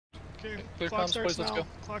Okay, Clear clock comms, starts boys, let's now. go.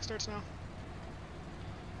 Clock starts now.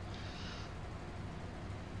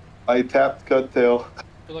 I tapped cut tail.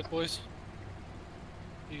 Good luck, boys.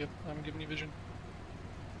 I'm giving you vision.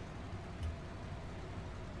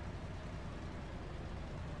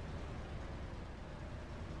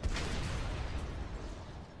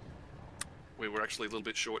 We were actually a little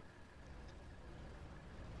bit short.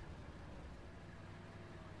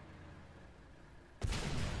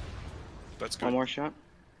 That's good. One more shot.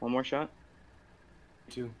 One more shot.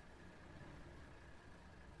 2.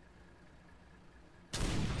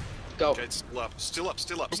 Go. Okay, it's still up. Still up.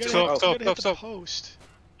 Still up. You Still gotta up. Go, hit go, the go. post.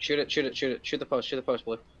 Shoot it. Shoot it. Shoot it. Shoot the post. Shoot the post,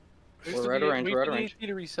 Blue. We're out of range. Wait We're out for of the range. AT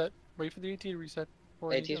to reset. Wait for the AT to reset.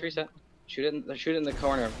 before any AT's of reset. Shoot it in the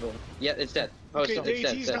corner. Yeah, it's dead. Post Okay, it. the It's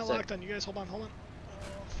dead. AT's Dead. not Dead. locked on. You guys hold on, hold on.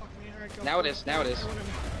 Oh, fuck me. Alright, go. Now it is. Now it is. Everyone in.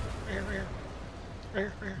 Right here, right here. Right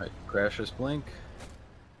here, right here. Right, crashes blink.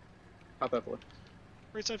 Pop up, Blue.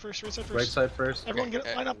 Right side first, right side first. Right side first. Everyone get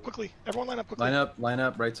line up quickly. Everyone line up quickly. Line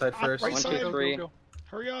up. Right side first. Right 1, side. 2, 3.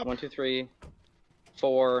 Hurry up. 1, 2, 3.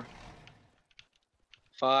 4.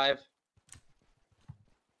 5.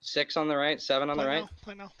 6 on the right. 7 on the right.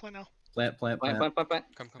 Plant now, plant now. Plant. Plant.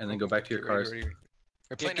 Come. And then go back to your cars.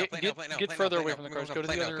 Get further away from the cars. Go to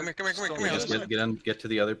the other. Get to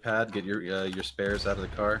the other pad. Get your spares out of the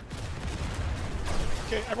car.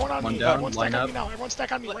 Okay, everyone on One me. down, Everyone line stack on up. me now. Everyone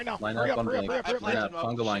stack on me right now. Line Hurry up up, on hurry up, blink. hurry up, hurry up. Line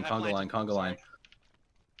up. Conga line.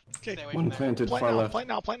 Okay. One planted, Plant far now, left. plant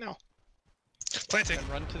now, plant now. Planting. And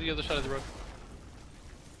run to the other side of the road.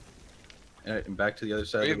 Alright, and back to the other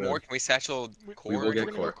side We of have the more. road. Can we satchel core? We will get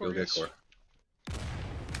We're gonna core. go core, We'll get yes. core.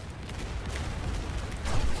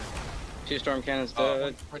 2 storm cannons Oh,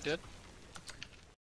 dead. Right dead.